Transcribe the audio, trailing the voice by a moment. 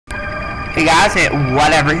Hey guys,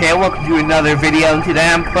 whatever here, welcome to another video, and today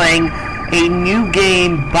I'm playing a new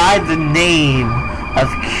game by the name of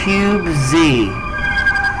CubeZ.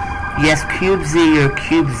 Yes, CubeZ or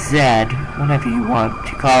CubeZ, whatever you want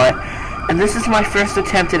to call it. And this is my first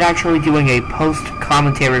attempt at actually doing a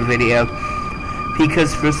post-commentary video,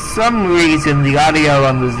 because for some reason the audio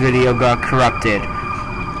on this video got corrupted.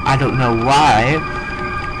 I don't know why,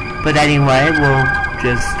 but anyway, we'll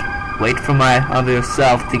just wait for my other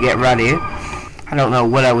self to get ready. I don't know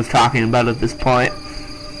what I was talking about at this point.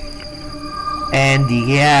 And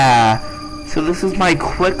yeah, so this is my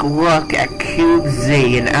quick look at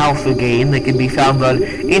CubeZ, an alpha game that can be found on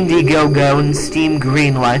Indiegogo and Steam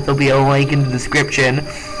Greenlight. There'll be a link in the description.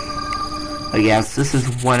 But yes, this is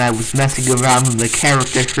when I was messing around with the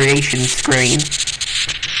character creation screen,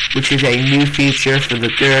 which is a new feature for the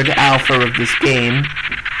third alpha of this game.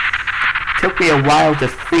 Took me a while to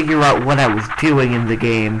figure out what I was doing in the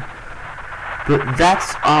game, but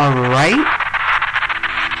that's alright.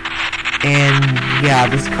 And yeah,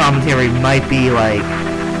 this commentary might be like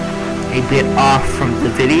a bit off from the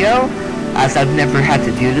video, as I've never had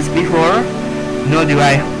to do this before, nor do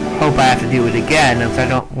I hope I have to do it again, as I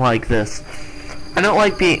don't like this. I don't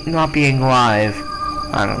like not being live.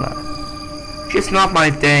 I don't know, just not my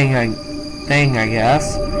thing, I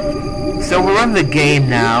guess. So we're in the game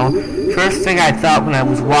now. First thing I thought when I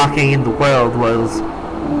was walking in the world was,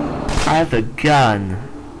 I have a gun.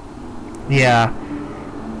 Yeah,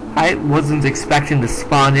 I wasn't expecting to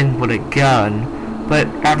spawn in with a gun, but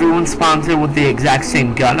everyone spawns in with the exact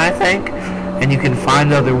same gun, I think. And you can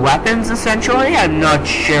find other weapons, essentially. I'm not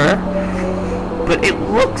sure, but it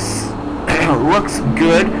looks looks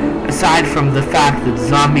good, aside from the fact that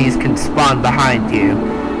zombies can spawn behind you.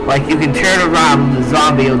 Like, you can turn around and the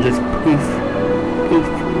zombie will just poof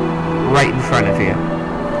right in front of you.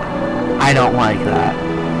 I don't like that.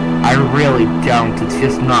 I really don't. It's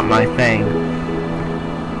just not my thing.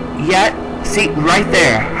 Yet, see, right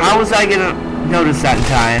there. How was I gonna notice that in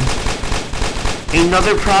time?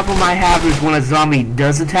 Another problem I have is when a zombie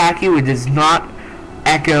does attack you, it does not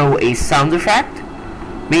echo a sound effect,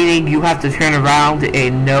 meaning you have to turn around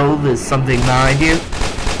and know there's something behind you.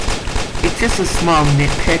 It's just a small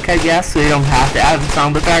nitpick, I guess, so you don't have to add a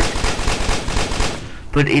sound effect.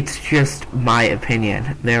 But it's just my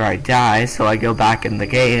opinion. There I die, so I go back in the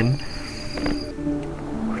game,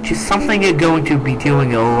 which is something you're going to be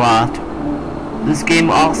doing a lot. This game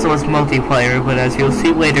also has multiplayer, but as you'll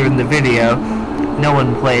see later in the video, no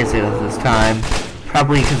one plays it at this time.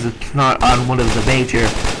 Probably because it's not on one of the major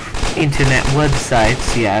internet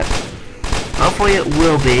websites yet. Hopefully it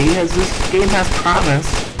will be, as this game has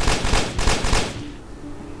promise.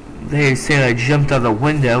 They said I jumped out the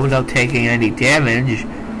window without taking any damage.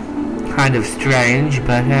 Kind of strange,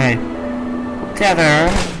 but hey, whatever,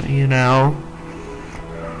 you know.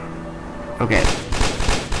 Okay,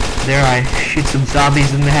 there I shoot some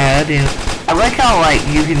zombies in the head, and I like how, like,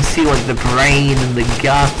 you can see, like, the brain and the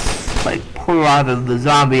guts, like, pour out of the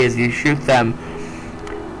zombie as you shoot them.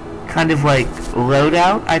 Kind of like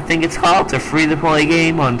Loadout, I think it's called. It's a free-to-play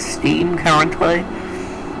game on Steam currently.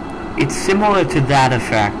 It's similar to that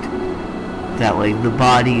effect. That, like, the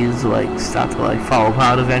bodies, like, start to, like, fall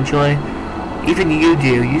apart eventually. Even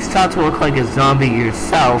you start to look like a zombie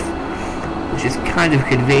yourself, which is kind of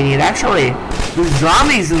convenient. Actually, the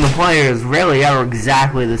zombies in the players really are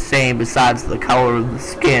exactly the same, besides the color of the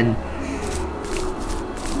skin.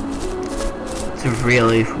 It's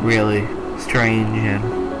really, really strange, and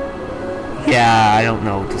yeah, I don't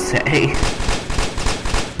know what to say.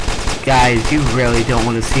 Guys, you really don't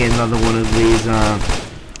want to see another one of these,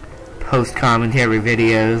 post-commentary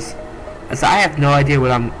videos, as I have no idea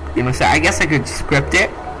what I'm gonna say. I guess I could script it,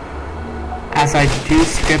 as I do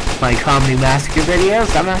script my Comedy Massacre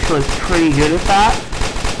videos. I'm actually pretty good at that.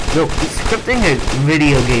 Though scripting a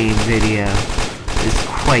video game video is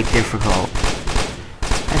quite difficult,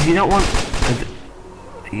 as you don't want.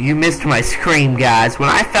 You missed my scream, guys. When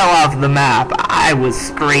I fell off the map, I was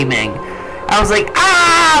screaming. I was like,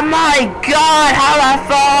 ah, my God, how did I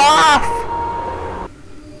fall off?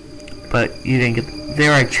 But you didn't get.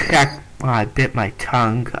 There I checked. Oh, I bit my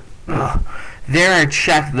tongue. Ugh. There I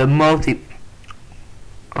checked the multi.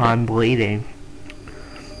 Oh, I'm bleeding.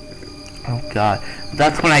 Oh God.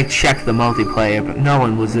 That's when I checked the multiplayer, but no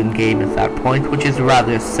one was in game at that point, which is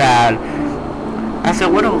rather sad. As I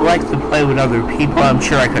would have liked to play with other people, I'm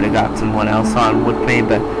sure I could have got someone else on with me,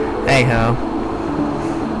 but hey ho.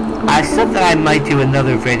 I said that I might do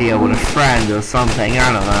another video with a friend or something.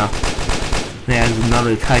 I don't know. There's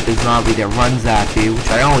another type of zombie that runs at you,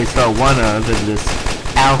 which I only saw one of in this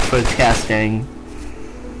alpha testing.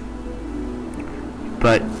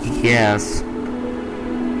 but yes.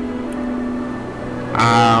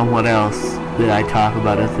 What else did I talk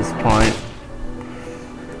about at this point?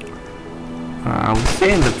 I was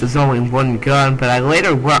saying that there's only one gun, but I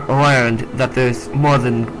later learned that there's more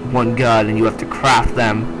than one gun, and you have to craft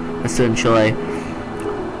them, essentially.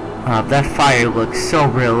 That fire looks so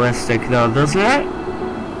realistic, though, doesn't it?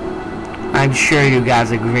 I'm sure you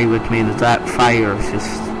guys agree with me that that fire is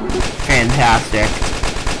just fantastic.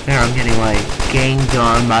 There, I'm getting, like, ganged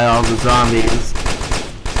on by all the zombies.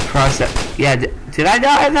 Yeah, did I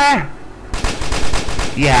die there?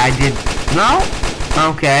 Yeah, I did. No?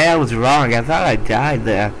 Okay, I was wrong. I thought I died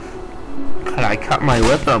there. God, I cut my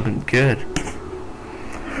lip open. Good.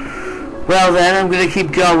 Well then, I'm gonna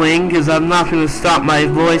keep going, because I'm not gonna stop my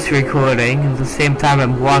voice recording. At the same time,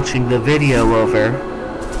 I'm watching the video over.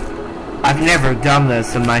 I've never done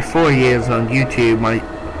this in my 4 years on YouTube, my,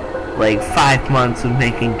 like, 5 months of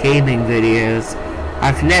making gaming videos.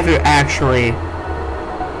 I've never actually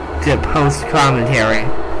did post-commentary.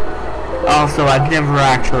 Also, I've never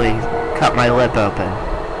actually cut my lip open.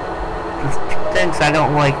 There's things I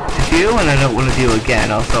don't like to do, and I don't want to do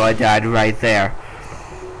again. Also, I died right there.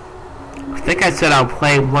 I think I said I'll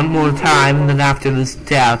play one more time, and then after this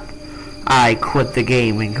death, I quit the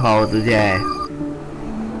game and call it a day.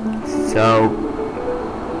 So,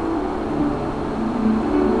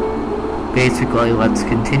 basically, let's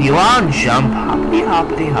continue on. Jump, hoppity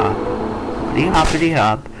hoppity hop, hoppity hoppity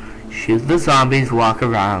hop. Shoot the zombies, walk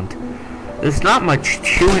around. There's not much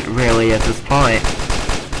to it really at this point.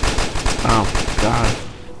 Oh god.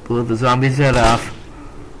 Blew the zombies head off.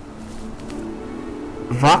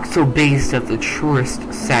 Voxel based at the truest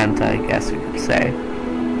scent, I guess you could say.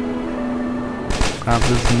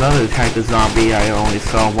 There's another type of zombie I only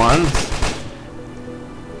saw once.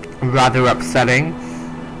 Rather upsetting.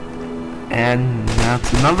 And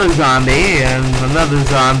that's another zombie, and another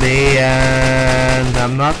zombie, and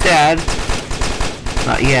I'm not dead.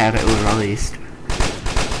 Not yet, it was released.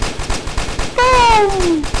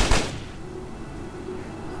 Boom!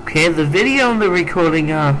 Okay, the video and the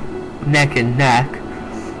recording are neck and neck.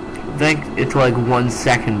 I think it's like 1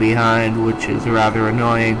 second behind, which is rather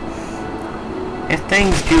annoying. If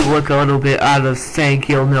things do look a little bit out of sync,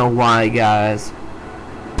 you'll know why, guys.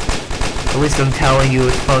 At least I'm telling you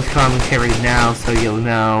it's post-commentary now, so you'll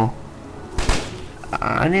know.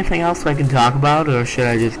 Anything else I can talk about, or should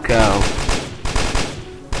I just go?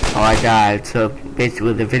 Oh, I died, so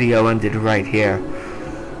basically the video ended right here.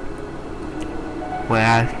 Where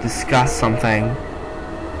I discussed something.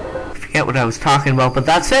 I forget what I was talking about, but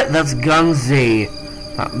that's it. That's CubeZ.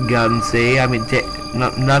 Not CubeZ, I mean,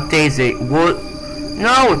 not Daisy.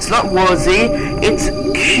 No, it's not Warzy. It's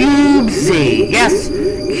CubeZ. Yes,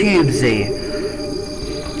 CubeZ.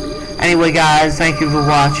 Anyway, guys, thank you for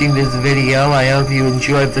watching this video. I hope you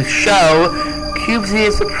enjoyed the show. CubeZ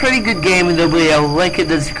is a pretty good game, and there'll be a link in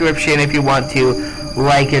the description if you want to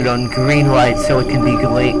like it on green light, so it can be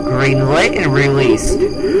green light and released.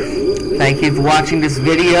 Thank you for watching this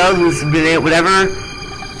video. This has been it, whatever.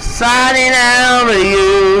 Signing out of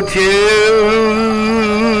YouTube.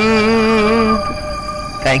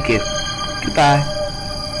 Thank you. Goodbye.